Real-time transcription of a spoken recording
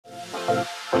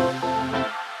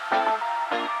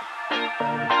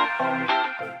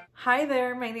Hi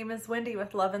there, my name is Wendy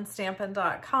with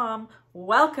loveandstampin.com.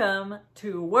 Welcome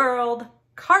to World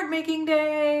Card Making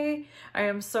Day. I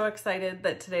am so excited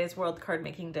that today is World Card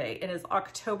Making Day. It is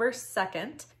October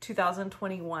 2nd,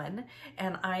 2021,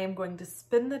 and I am going to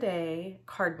spend the day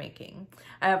card making.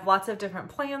 I have lots of different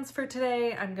plans for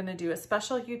today. I'm going to do a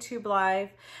special YouTube live,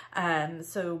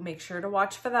 so make sure to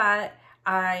watch for that.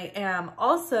 I am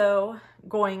also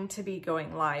going to be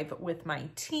going live with my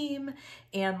team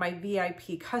and my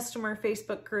VIP customer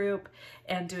Facebook group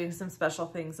and doing some special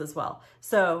things as well.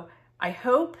 So I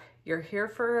hope you're here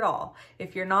for it all.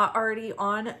 If you're not already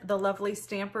on the Lovely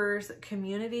Stampers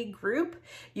community group,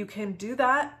 you can do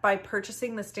that by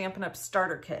purchasing the Stampin' Up!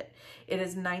 Starter Kit. It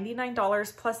is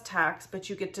 $99 plus tax, but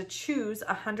you get to choose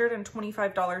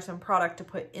 $125 in product to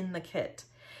put in the kit.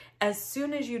 As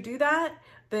soon as you do that,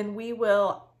 then we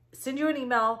will send you an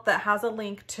email that has a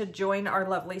link to join our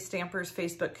Lovely Stampers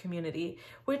Facebook community,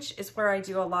 which is where I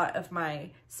do a lot of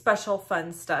my special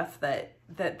fun stuff that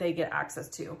they get access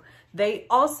to. They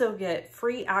also get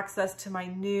free access to my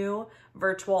new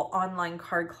virtual online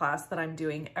card class that I'm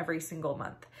doing every single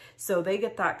month. So they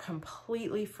get that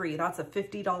completely free. That's a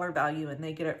 $50 value and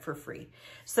they get it for free.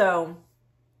 So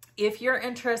if you're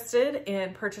interested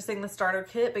in purchasing the starter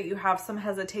kit, but you have some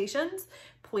hesitations,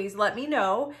 please let me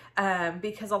know,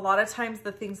 because a lot of times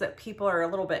the things that people are a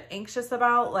little bit anxious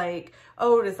about, like,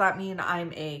 oh, does that mean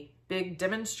I'm a big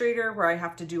demonstrator where I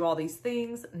have to do all these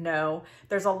things? No,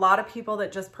 there's a lot of people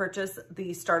that just purchase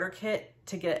the starter kit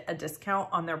to get a discount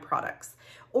on their products,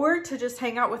 or to just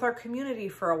hang out with our community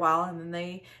for a while and then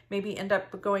they maybe end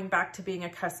up going back to being a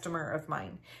customer of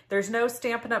mine. There's no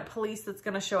Stampin' Up! Police that's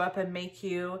gonna show up and make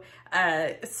you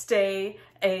stay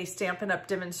a Stampin' Up!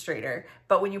 Demonstrator.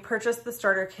 But when you purchase the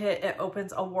starter kit, it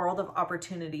opens a world of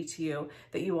opportunity to you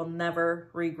that you will never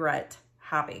regret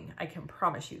having. I can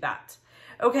promise you that.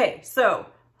 Okay, so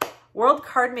World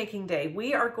Card Making Day.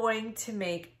 We are going to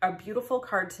make a beautiful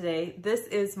card today. This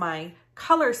is my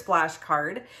color splash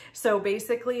card. So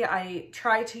basically I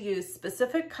try to use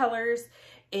specific colors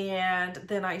and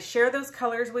then I share those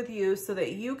colors with you so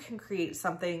that you can create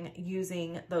something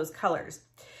using those colors.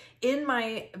 In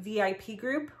my VIP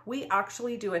group, we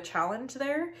actually do a challenge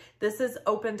there. This is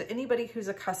open to anybody who's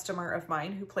a customer of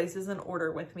mine who places an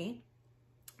order with me.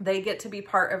 They get to be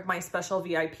part of my special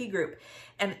VIP group.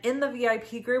 And in the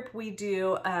VIP group, we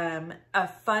do a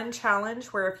fun challenge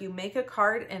where if you make a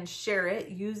card and share it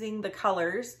using the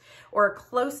colors or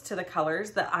close to the colors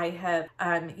that I have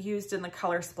used in the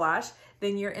color splash,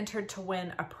 then you're entered to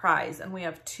win a prize. And we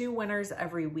have 2 winners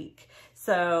every week.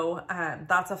 So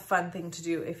that's a fun thing to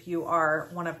do if you are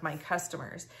one of my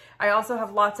customers. I also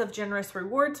have lots of generous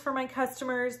rewards for my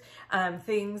customers,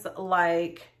 things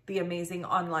like the amazing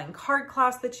online card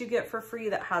class that you get for free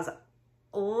that has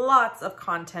lots of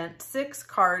content, 6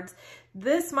 cards.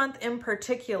 This month in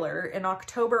particular, in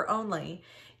October only,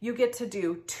 you get to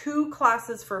do 2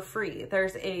 classes for free.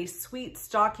 There's a Sweet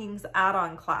Stockings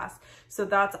add-on class, so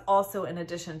that's also in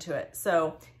addition to it.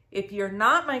 So if you're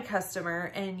not my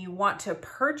customer and you want to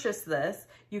purchase this,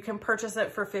 you can purchase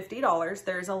it for $50.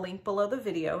 There's a link below the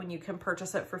video and you can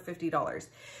purchase it for $50.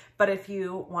 But if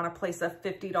you want to place a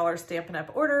 $50 Stampin'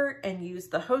 Up! Order and use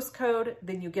the host code,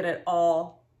 then you get it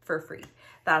all for free.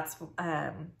 That's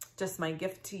just my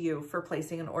gift to you for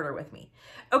placing an order with me.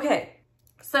 Okay,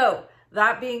 so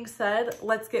that being said,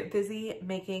 let's get busy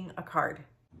making a card.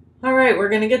 All right, we're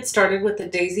gonna get started with the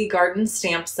Daisy Garden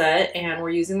stamp set and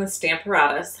we're using the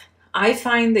Stamparatus. I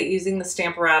find that using the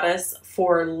Stamparatus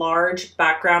for large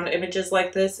background images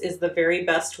like this is the very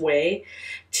best way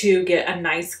to get a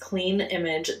nice clean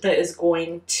image that is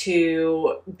going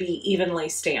to be evenly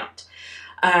stamped.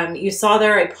 You saw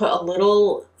there I put a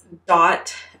little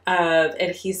dot of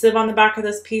adhesive on the back of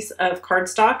this piece of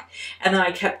cardstock and then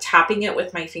I kept tapping it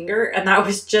with my finger, and that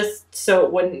was just so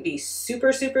it wouldn't be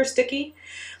super sticky.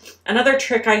 Another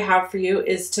trick I have for you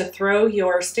is to throw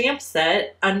your stamp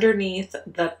set underneath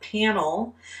the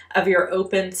panel of your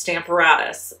open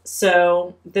Stamparatus.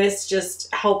 So this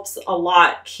just helps a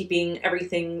lot, keeping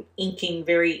everything inking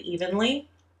very evenly.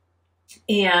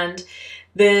 And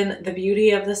then the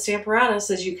beauty of the Stamparatus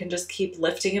is you can just keep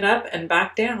lifting it up and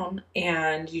back down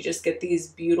and you just get these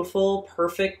beautiful,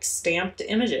 perfect stamped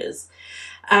images.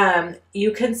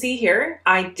 You can see here,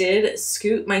 I did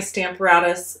scoot my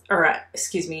Stamparatus, or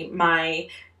excuse me, my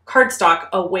cardstock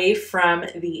away from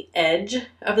the edge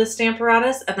of the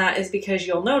Stamparatus, and that is because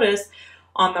you'll notice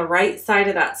on the right side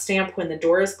of that stamp when the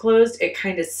door is closed, it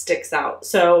kind of sticks out.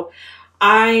 So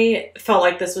I felt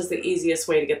like this was the easiest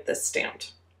way to get this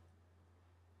stamped.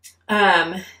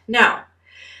 Now,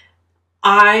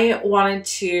 I wanted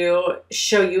to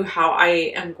show you how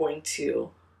I am going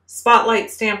to spotlight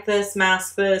stamp this,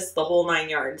 mask this, the whole 9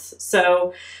 yards.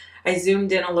 So I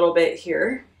zoomed in a little bit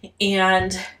here,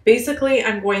 and basically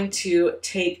I'm going to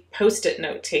take Post-it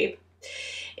note tape,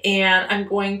 and I'm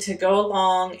going to go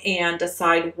along and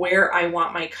decide where I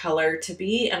want my color to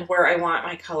be and where I want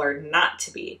my color not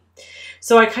to be.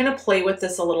 So I kind of play with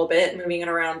this a little bit, moving it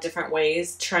around different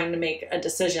ways, trying to make a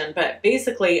decision. But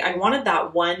basically I wanted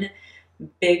that one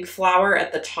big flower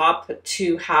at the top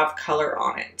to have color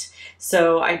on it.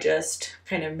 So I just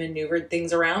kind of maneuvered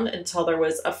things around until there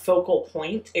was a focal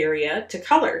point area to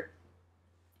color.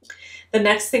 The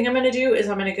next thing I'm going to do is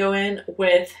I'm going to go in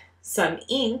with some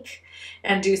ink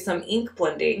and do some ink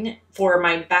blending for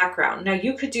my background. Now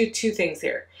you could do two things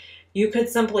here. You could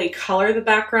simply color the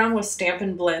background with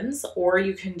Stampin' Blends, or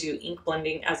you can do ink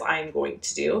blending as I'm going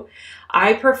to do.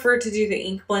 I prefer to do the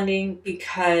ink blending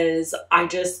because I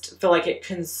just feel like it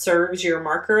conserves your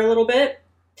marker a little bit.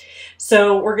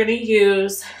 So we're going to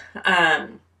use,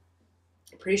 I'm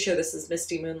pretty sure this is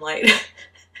Misty Moonlight.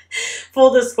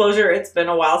 Full disclosure, it's been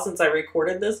a while since I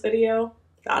recorded this video.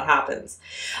 That happens.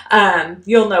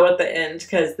 You'll know at the end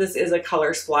because this is a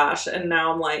color splash, and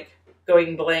now I'm like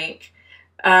going blank.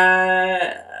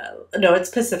 No,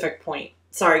 it's Pacific Point.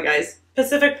 Sorry guys,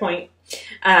 Pacific Point.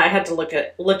 I had to look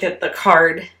at the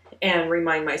card and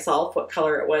remind myself what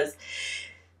color it was.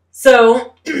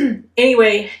 So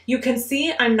anyway, you can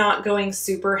see I'm not going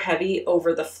super heavy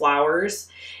over the flowers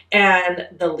and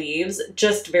the leaves,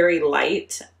 just very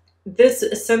light. This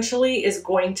essentially is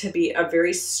going to be a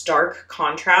very stark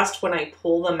contrast when I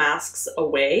pull the masks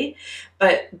away,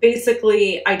 but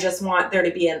basically I just want there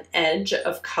to be an edge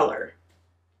of color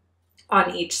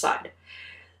on each side.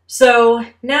 So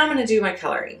now I'm going to do my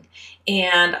coloring,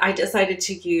 and I decided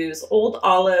to use Old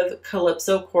Olive,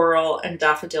 Calypso Coral, and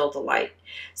Daffodil Delight.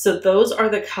 So those are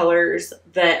the colors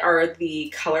that are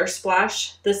the color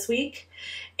splash this week.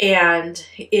 And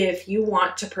if you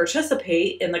want to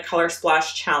participate in the Color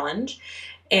Splash Challenge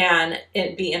and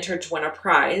be entered to win a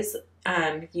prize,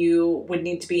 you would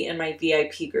need to be in my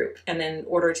VIP group. And in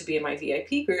order to be in my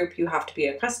VIP group, you have to be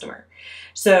a customer.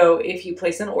 So if you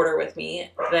place an order with me,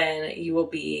 then you will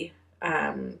be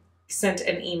sent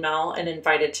an email and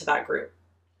invited to that group.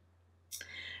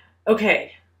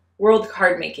 Okay, World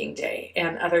Card Making Day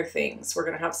and other things. We're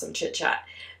going to have some chit chat.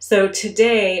 So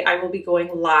today I will be going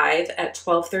live at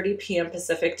 12:30 p.m.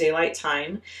 Pacific Daylight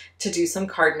Time to do some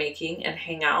card making and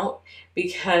hang out,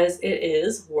 because it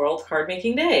is World Card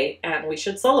Making Day and we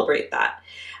should celebrate that.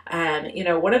 You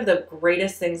know, one of the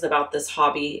greatest things about this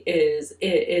hobby is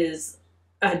it is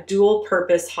a dual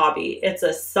purpose hobby. It's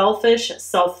a selfish,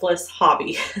 selfless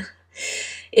hobby.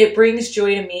 It brings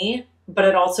joy to me, but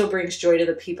it also brings joy to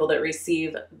the people that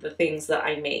receive the things that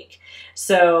I make.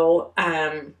 So,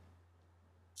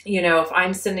 you know, if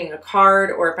I'm sending a card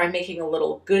or if I'm making a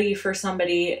little goodie for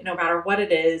somebody, no matter what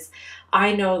it is,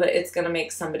 I know that it's going to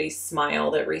make somebody smile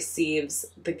that receives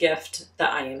the gift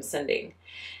that I am sending.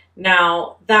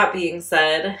 Now, that being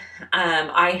said,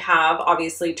 I have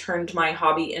obviously turned my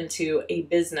hobby into a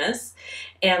business.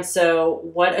 And so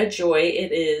what a joy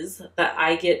it is that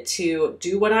I get to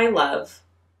do what I love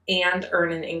and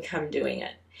earn an income doing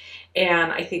it.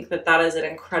 And I think that that is an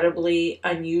incredibly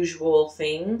unusual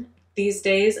thing these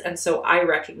days. And so I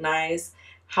recognize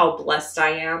how blessed I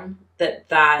am that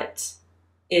that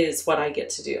is what I get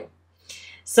to do.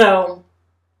 So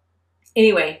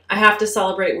anyway, I have to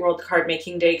celebrate World Card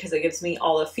Making Day because it gives me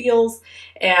all the feels,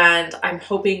 and I'm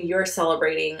hoping you're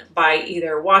celebrating by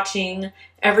either watching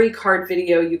every card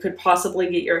video you could possibly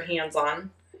get your hands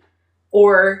on,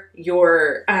 or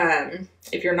you're,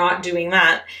 if you're not doing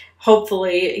that,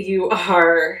 hopefully you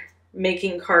are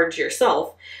making cards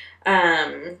yourself.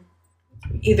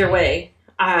 Either way,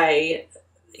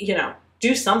 you know,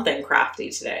 do something crafty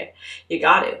today. You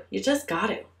just got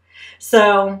to.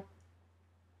 So,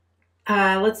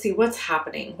 let's see what's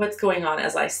happening. What's going on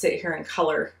as I sit here and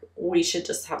color? We should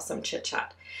just have some chit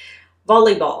chat.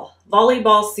 Volleyball.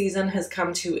 Volleyball season has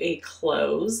come to a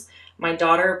close. My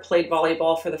daughter played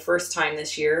volleyball for the first time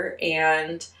this year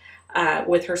and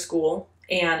with her school,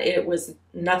 and it was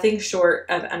nothing short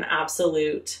of an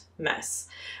absolute mess.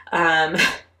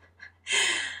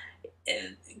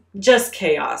 Just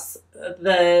chaos.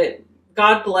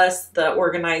 God bless the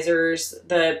organizers,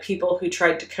 the people who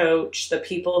tried to coach, the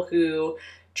people who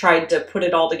tried to put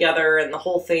it all together and the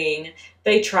whole thing.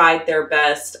 They tried their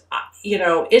best. You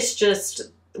know, it's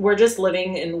just, we're just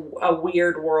living in a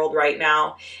weird world right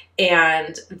now.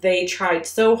 And they tried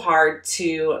so hard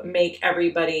to make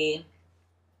everybody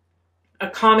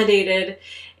accommodated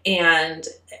and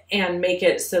make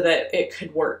it so that it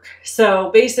could work. So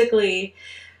basically,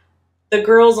 the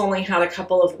girls only had a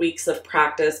couple of weeks of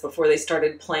practice before they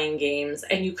started playing games,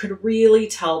 and you could really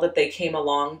tell that they came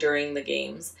along during the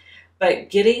games. But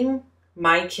getting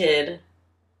my kid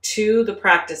to the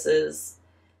practices,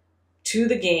 to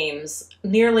the games,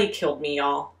 nearly killed me,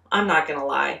 y'all. I'm not gonna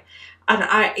lie. And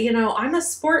I'm a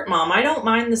sport mom. I don't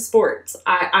mind the sports.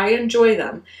 I enjoy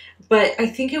them. But I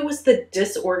think it was the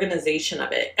disorganization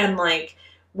of it. And like,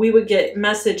 we would get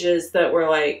messages that were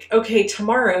like, okay,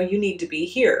 tomorrow you need to be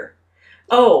here.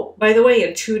 Oh, by the way,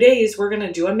 in 2 days, we're going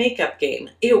to do a makeup game.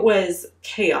 It was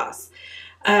chaos.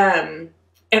 And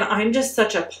I'm just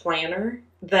such a planner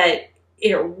that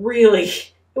it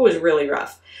was really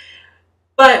rough.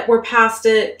 But we're past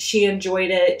it. She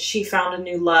enjoyed it. She found a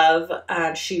new love.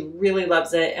 She really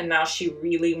loves it. And now she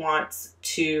really wants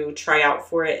to try out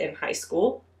for it in high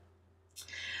school.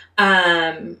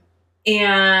 And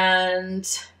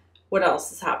what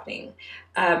else is happening?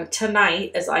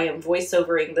 Tonight, as I am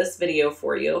voiceovering this video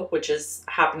for you, which is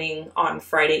happening on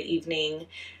Friday evening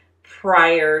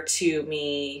prior to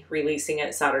me releasing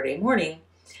it Saturday morning,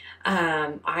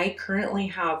 I currently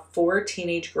have 4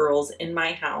 teenage girls in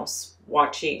my house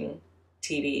watching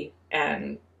TV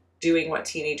and doing what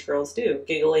teenage girls do,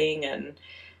 giggling and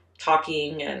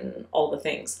talking and all the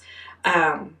things.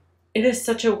 It is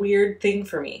such a weird thing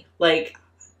for me. Like,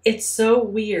 it's so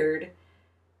weird.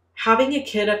 Having a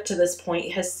kid up to this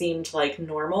point has seemed like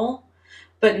normal,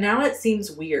 but now it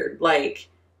seems weird. Like,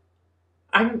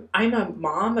 I'm a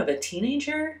mom of a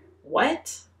teenager?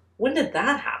 What? When did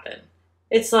that happen?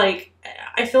 It's like,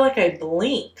 I feel like I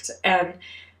blinked, and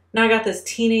now I got this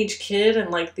teenage kid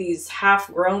and like these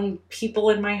half-grown people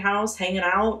in my house hanging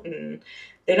out, and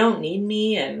they don't need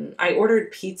me, and I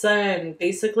ordered pizza, and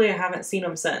basically I haven't seen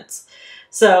them since.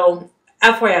 So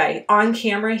FYI, on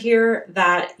camera here,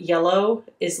 that yellow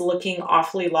is looking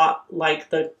awfully lot like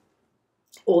the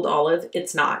old olive.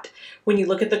 It's not. When you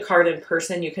look at the card in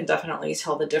person, you can definitely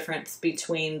tell the difference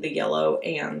between the yellow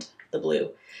and the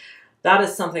blue. That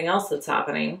is something else that's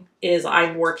happening, is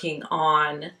I'm working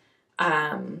on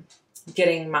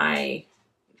getting my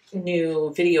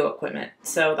new video equipment.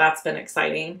 So that's been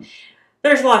exciting.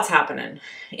 There's lots happening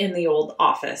in the old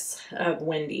office of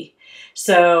Wendy.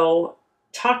 So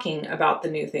talking about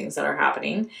the new things that are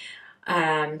happening,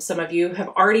 some of you have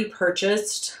already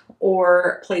purchased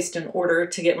or placed an order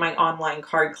to get my online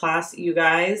card class. You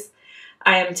guys,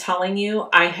 I am telling you,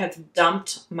 I have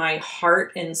dumped my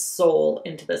heart and soul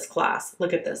into this class.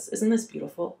 Look at this. Isn't this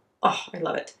beautiful? Oh, I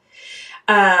love it.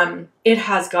 It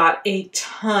has got a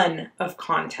ton of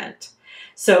content.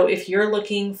 So if you're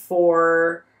looking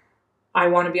for, I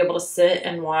want to be able to sit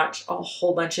and watch a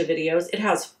whole bunch of videos, it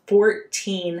has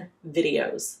 14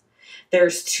 videos.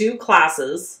 There's 2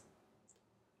 classes.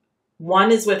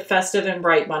 One is with Festive and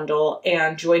Bright Bundle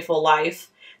and Joyful Life.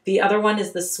 The other one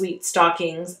is the Sweet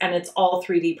Stockings, and it's all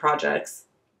 3D projects.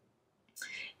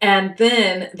 And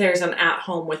then there's an At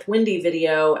Home with Wendy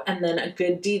video, and then a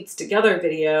Good Deeds Together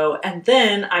video. And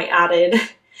then I added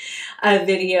a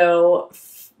video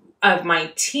of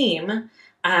my team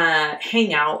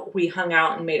hangout. We hung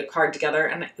out and made a card together,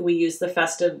 and we used the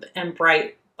Festive and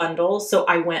Bright bundle. So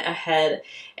I went ahead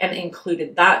and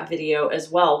included that video as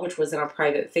well, which was in a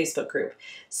private Facebook group.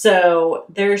 So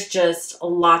there's just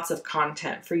lots of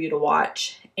content for you to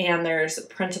watch. And there's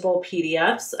printable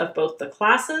PDFs of both the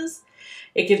classes.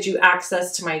 It gives you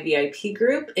access to my VIP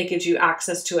group. It gives you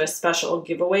access to a special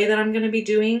giveaway that I'm going to be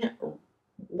doing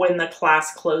when the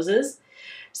class closes.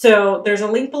 So there's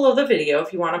a link below the video.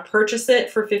 If you want to purchase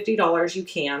it for $50, you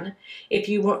can. If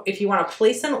you want to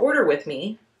place an order with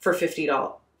me for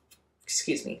 $50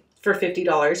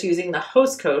 using the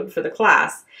host code for the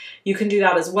class, you can do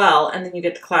that as well, and then you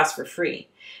get the class for free.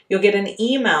 You'll get an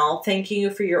email thanking you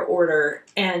for your order,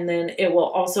 and then it will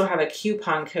also have a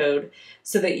coupon code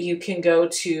so that you can go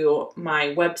to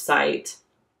my website,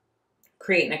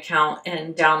 create an account,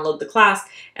 and download the class.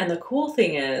 And the cool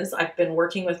thing is, I've been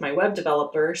working with my web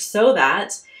developer so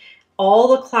that all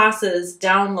the classes,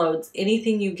 downloads,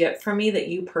 anything you get from me that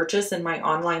you purchase in my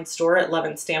online store at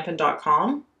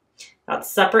loveandstampin.com, that's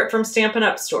separate from Stampin'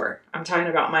 Up store. I'm talking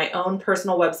about my own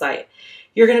personal website.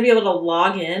 You're going to be able to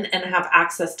log in and have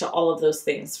access to all of those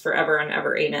things forever and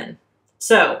ever. Amen.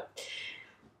 So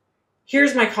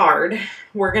here's my card.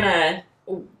 We're going to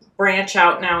branch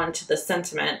out now into the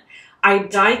sentiment. I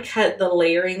die cut the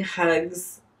layering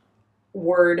hugs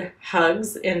word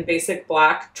hugs in basic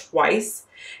black twice.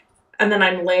 And then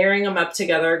I'm layering them up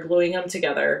together, gluing them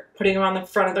together, putting them on the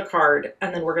front of the card,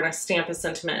 and then we're going to stamp a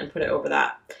sentiment and put it over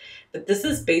that. but this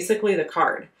is basically the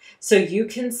card. So you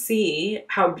can see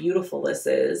how beautiful this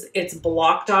is. It's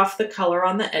blocked off the color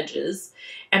on the edges,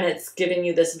 and it's giving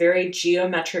you this very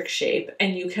geometric shape.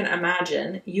 And you can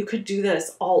imagine you could do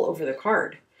this all over the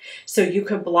card. So you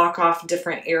could block off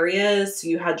different areas. So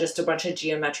you had just a bunch of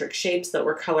geometric shapes that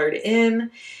were colored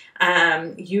in.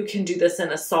 You can do this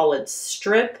in a solid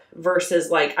strip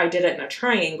versus like I did it in a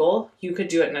triangle. You could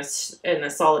do it in a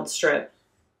solid strip.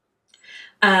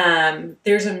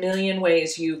 There's a million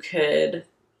ways you could,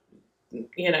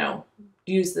 you know,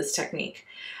 use this technique.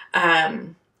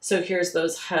 So here's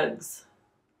those hugs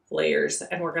layers,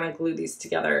 and we're going to glue these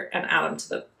together and add them to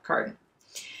the card.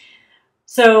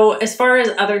 So as far as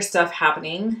other stuff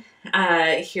happening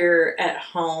here at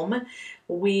home,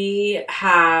 we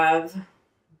have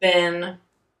been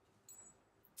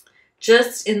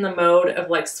just in the mode of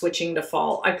like switching to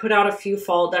fall. I put out a few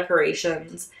fall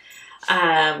decorations.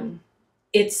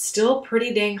 It's still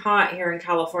pretty dang hot here in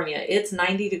California. It's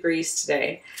 90 degrees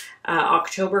today,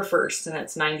 October 1st, and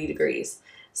it's 90 degrees.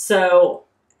 So,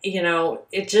 you know,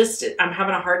 I'm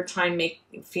having a hard time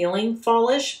feeling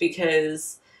fallish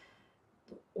because,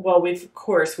 well, of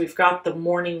course, we've got the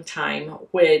morning time,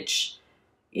 which,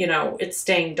 you know, it's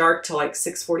staying dark till like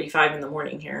 6:45 in the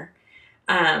morning here,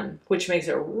 which makes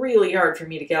it really hard for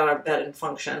me to get out of bed and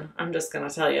function. I'm just going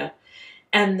to tell you.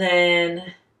 And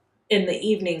then in the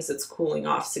evenings, it's cooling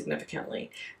off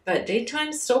significantly, but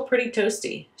daytime's still pretty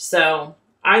toasty. So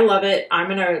I love it. I'm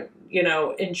going to, you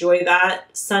know, enjoy that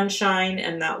sunshine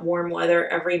and that warm weather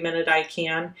every minute I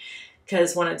can,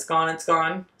 because when it's gone, it's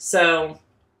gone. So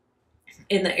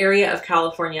in the area of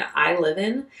California I live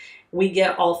in, we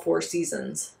get all 4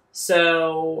 seasons.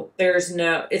 So it's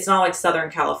not like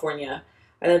Southern California.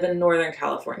 I live in Northern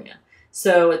California.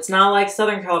 So it's not like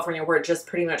Southern California where it just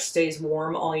pretty much stays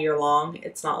warm all year long.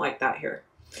 It's not like that here.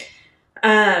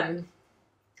 And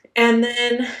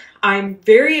then I'm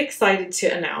very excited to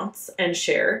announce and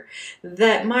share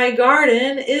that my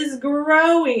garden is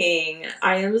growing.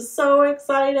 I am so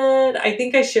excited. I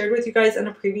think I shared with you guys in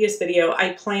a previous video, I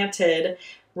planted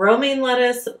romaine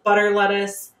lettuce, butter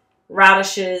lettuce,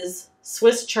 radishes,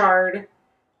 Swiss chard,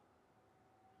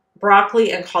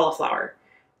 broccoli, and cauliflower.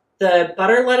 The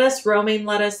butter lettuce, romaine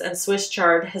lettuce, and Swiss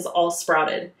chard has all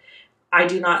sprouted. I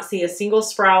do not see a single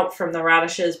sprout from the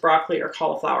radishes, broccoli, or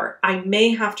cauliflower. I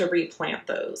may have to replant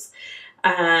those.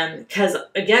 Because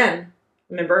again,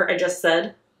 remember I just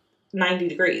said 90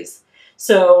 degrees.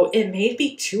 So it may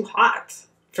be too hot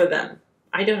for them.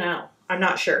 I don't know. I'm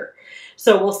not sure.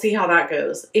 So we'll see how that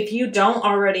goes. If you don't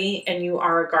already and you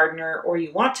are a gardener or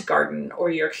you want to garden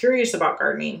or you're curious about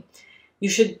gardening, you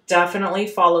should definitely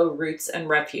follow Roots and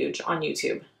Refuge on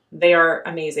YouTube. They are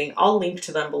amazing. I'll link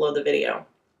to them below the video.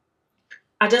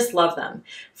 I just love them.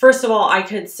 First of all, I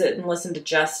could sit and listen to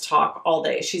Jess talk all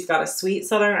day. She's got a sweet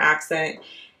Southern accent,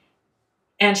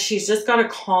 and she's just got a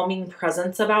calming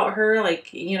presence about her.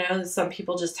 Like, you know, some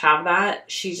people just have that.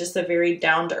 She's just a very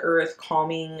down-to-earth,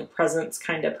 calming presence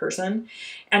kind of person.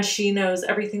 And she knows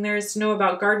everything there is to know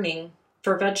about gardening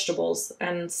for vegetables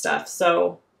and stuff.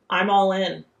 So I'm all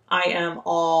in. I am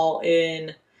all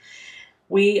in.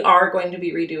 We are going to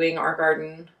be redoing our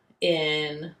garden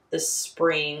in the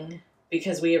spring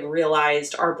because we have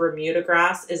realized our Bermuda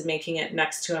grass is making it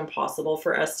next to impossible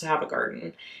for us to have a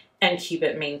garden and keep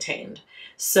it maintained.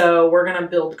 So we're going to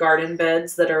build garden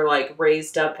beds that are like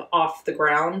raised up off the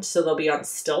ground, so they'll be on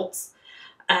stilts,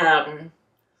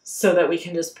 so that we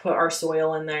can just put our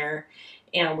soil in there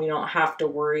and we don't have to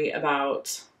worry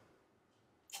about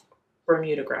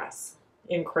Bermuda grass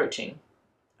encroaching.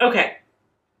 Okay,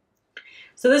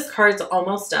 so this card's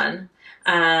almost done.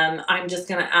 I'm just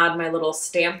going to add my little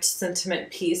stamped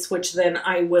sentiment piece, which then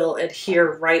I will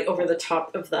adhere right over the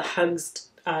top of the hugs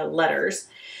letters.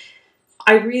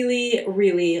 I really,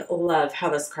 really love how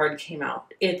this card came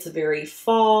out. It's very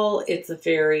fall, it's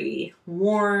very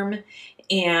warm,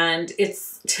 and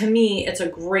to me, it's a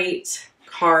great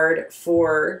card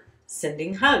for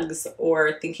sending hugs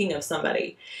or thinking of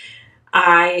somebody.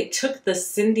 I took the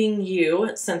Sending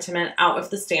You sentiment out of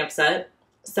the stamp set,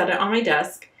 set it on my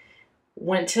desk,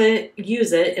 went to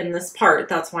use it in this part.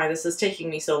 That's why this is taking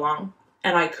me so long.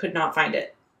 And I could not find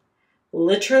it.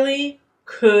 Literally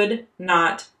could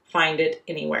not find it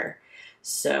anywhere.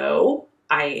 So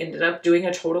I ended up doing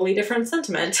a totally different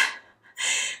sentiment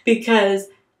because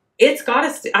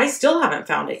I still haven't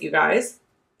found it, you guys.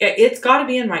 It's got to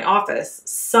be in my office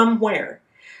somewhere.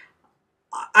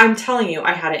 I'm telling you,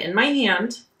 I had it in my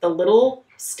hand, the little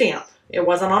stamp. It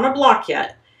wasn't on a block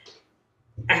yet.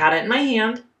 I had it in my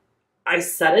hand. I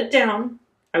set it down.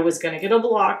 I was going to get a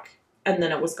block, and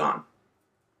then it was gone.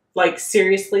 Like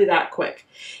seriously that quick.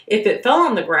 If it fell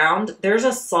on the ground, there's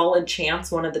a solid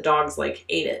chance one of the dogs like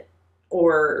ate it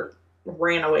or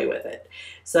ran away with it.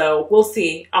 So we'll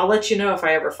see. I'll let you know if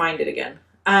I ever find it again.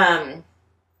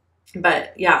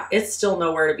 But yeah, it's still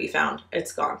nowhere to be found.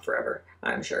 It's gone forever,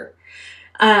 I'm sure.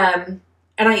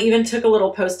 And I even took a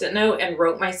little Post-it note and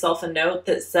wrote myself a note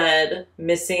that said,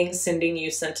 missing, sending you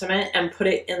sentiment, and put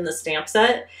it in the stamp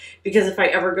set. Because if I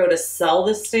ever go to sell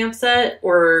this stamp set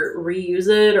or reuse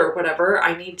it or whatever,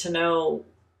 I need to know.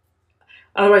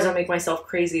 Otherwise I'll make myself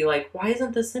crazy. Like, why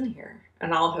isn't this in here?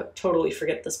 And I'll totally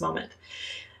forget this moment.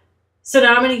 So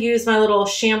now I'm going to use my little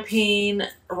champagne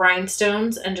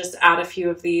rhinestones and just add a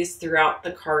few of these throughout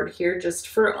the card here, just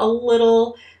for a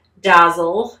little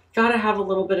dazzle. Gotta have a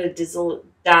little bit of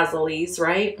dazzlies,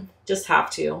 right? Just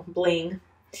have to. Bling.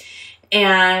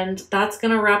 And that's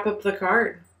going to wrap up the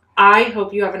card. I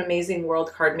hope you have an amazing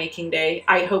World Card Making Day.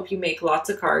 I hope you make lots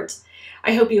of cards.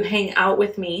 I hope you hang out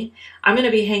with me. I'm going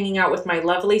to be hanging out with my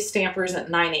lovely stampers at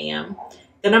 9 a.m.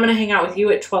 Then I'm going to hang out with you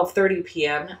at 12:30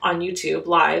 p.m. on YouTube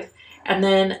live. And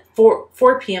then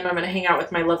 4 p.m. I'm going to hang out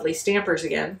with my lovely stampers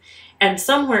again. And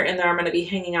somewhere in there I'm going to be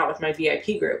hanging out with my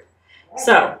VIP group.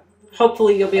 So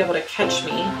hopefully you'll be able to catch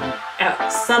me at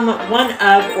one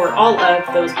of or all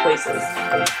of those places.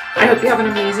 I hope you have an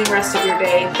amazing rest of your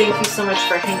day. Thank you so much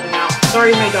for hanging out.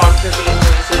 Sorry my dogs are being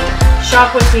noisy.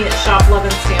 Shop with me at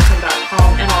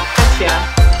shoploveandstampin.com, and I'll catch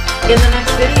ya in the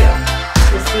next video.